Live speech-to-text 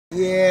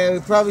Yeah, we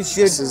probably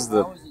should. This is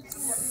the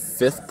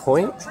 5th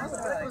point.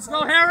 Let's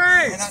go,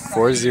 Harry!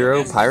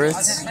 4-0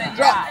 Pirates.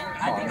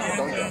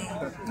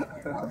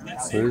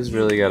 Who's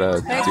really got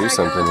to do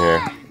something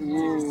here?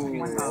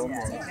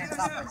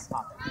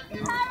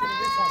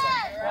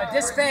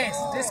 This space.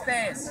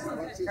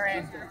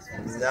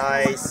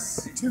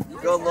 Nice.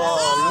 Go long.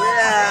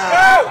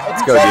 Yeah.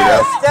 Let's go,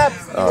 Dino.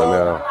 Oh,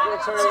 no.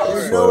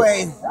 There's no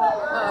way.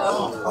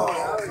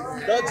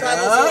 Don't try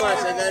this so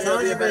much, and then it'll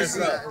be a better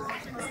throw.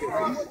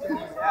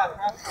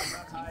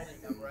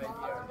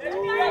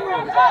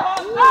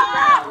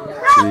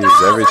 Jeez,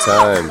 every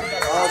time.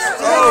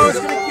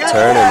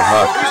 Turn and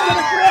huck. He's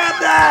gonna grab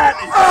that.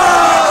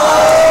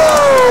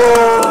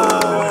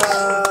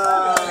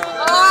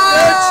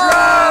 Good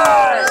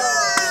try.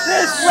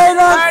 This late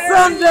on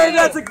Sunday,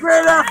 that's a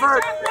great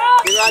effort.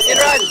 Get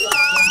right.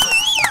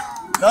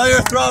 Know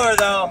your thrower,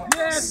 though.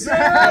 Yes,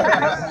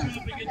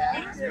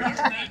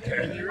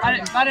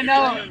 I don't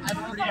know.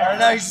 I don't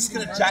know, he's just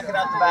going to jack it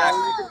out the back.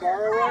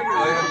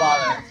 Don't even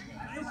bother.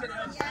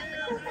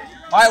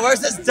 Alright, where's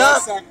this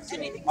dump?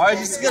 Alright,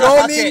 he's just going to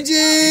huck it.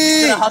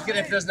 He's going to huck it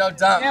if there's no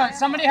dump. Yeah,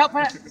 somebody help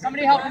him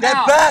Get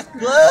out. back,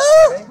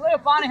 Blue! Blue,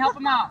 Bonnie, help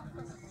him out.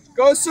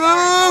 Go, Sue.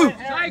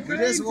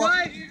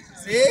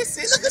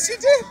 See, look what you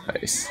did.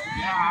 Nice.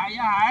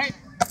 Yeah.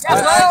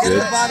 Alright, get in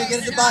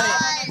the body.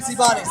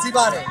 See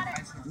body.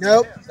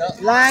 Nope.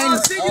 Line.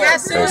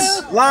 Yes,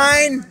 Nice.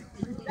 Line.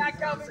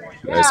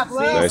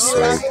 Nice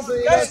swing.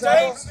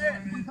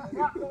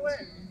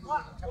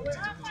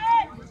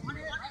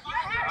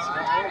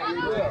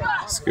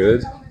 It's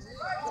good.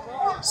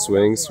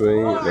 Swing.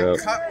 No.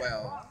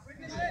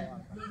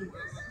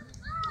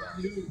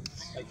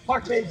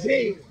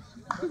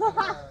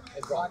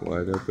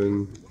 Wide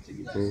open.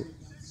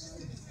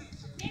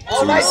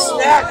 Oh, nice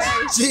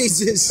snatch.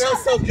 Jesus.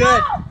 Feels so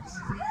good.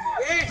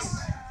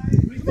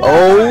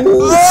 Oh!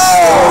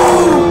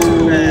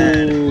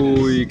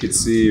 You could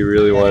see he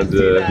really wanted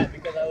to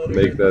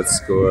make that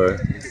score.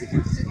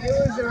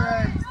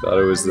 Thought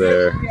it was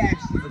there.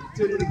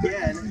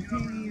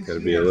 Got to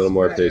be a little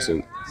more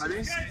patient.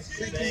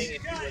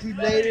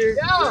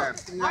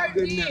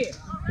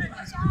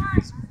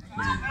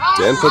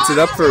 Dan puts it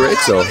up for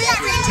Rachel.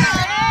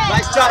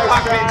 Nice job,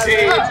 Parkman G.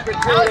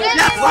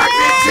 Yes,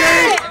 Parkman G.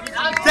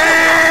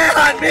 Dan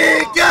on me,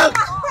 go.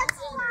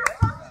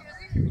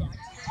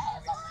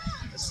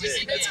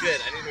 That's good.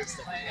 I need to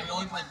extend. We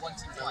only played one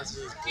team last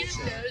year. I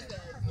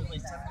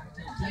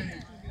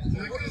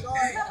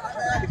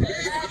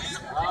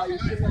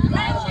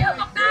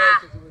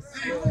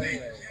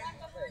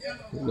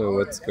don't know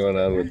what's going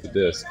on with the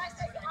disc.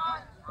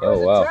 Oh,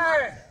 wow.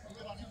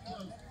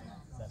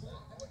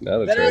 Now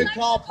the Veteran turn.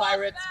 call,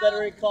 Pirates.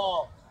 Veteran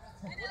call.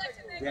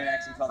 Dan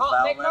actually called the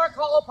foul. Make more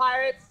call,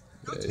 Pirates.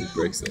 Yeah, he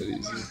breaks that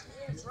easy.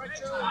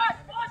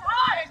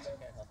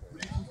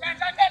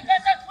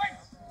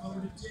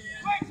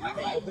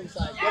 Open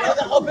side. Get on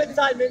the open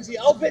side, Minji.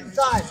 Open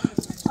side.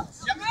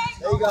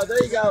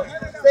 There you go.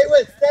 Stay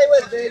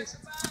with, Minj.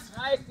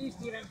 Nice,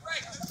 Steven.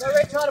 Show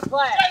Rachel how to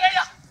play.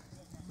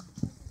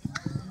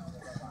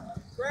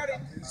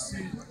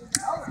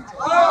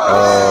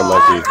 Oh,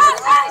 lucky.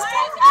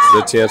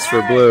 The chance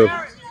for Blue.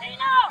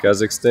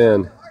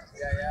 Kazakhstan.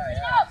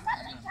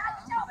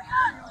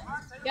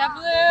 Yeah,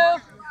 Blue.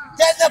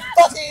 Get the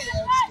fucking.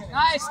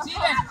 Nice,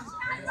 Steven.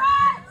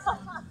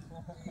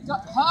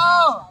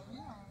 Oh.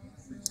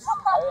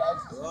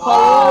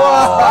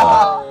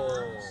 Oh.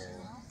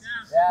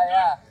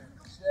 Yeah.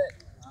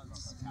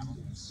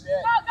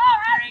 Shit. Go,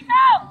 Harry,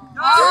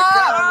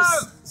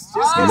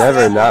 go.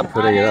 Never not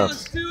putting it up.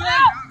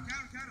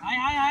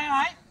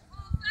 Hi.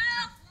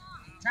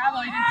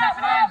 Travel, you didn't tap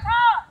it in.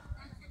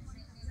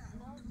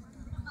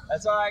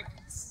 That's alright.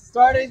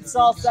 Starting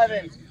stall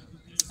 7.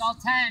 Stall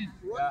 10.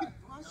 Yeah.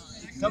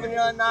 Coming in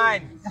on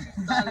 9.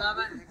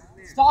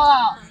 Stall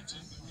out.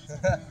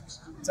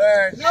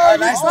 Turn. No, oh,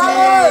 nice team.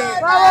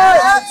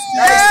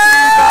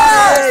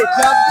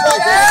 Jump.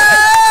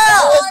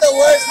 That was the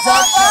worst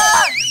jump.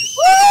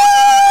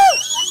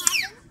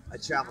 I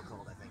travel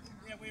cold, I think.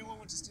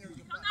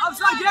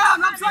 Upside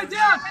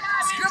down.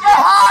 Scuba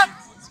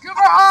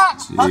hot.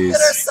 Jeez.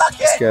 Suck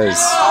This it. guy's...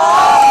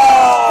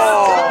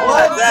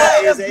 That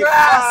is a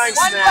fine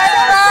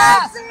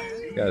snap.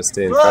 Gotta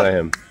stay in front of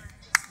him.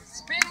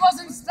 Spin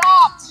wasn't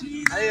stopped. I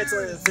think it's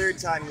only the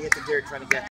 3rd time you hit the dirt trying to get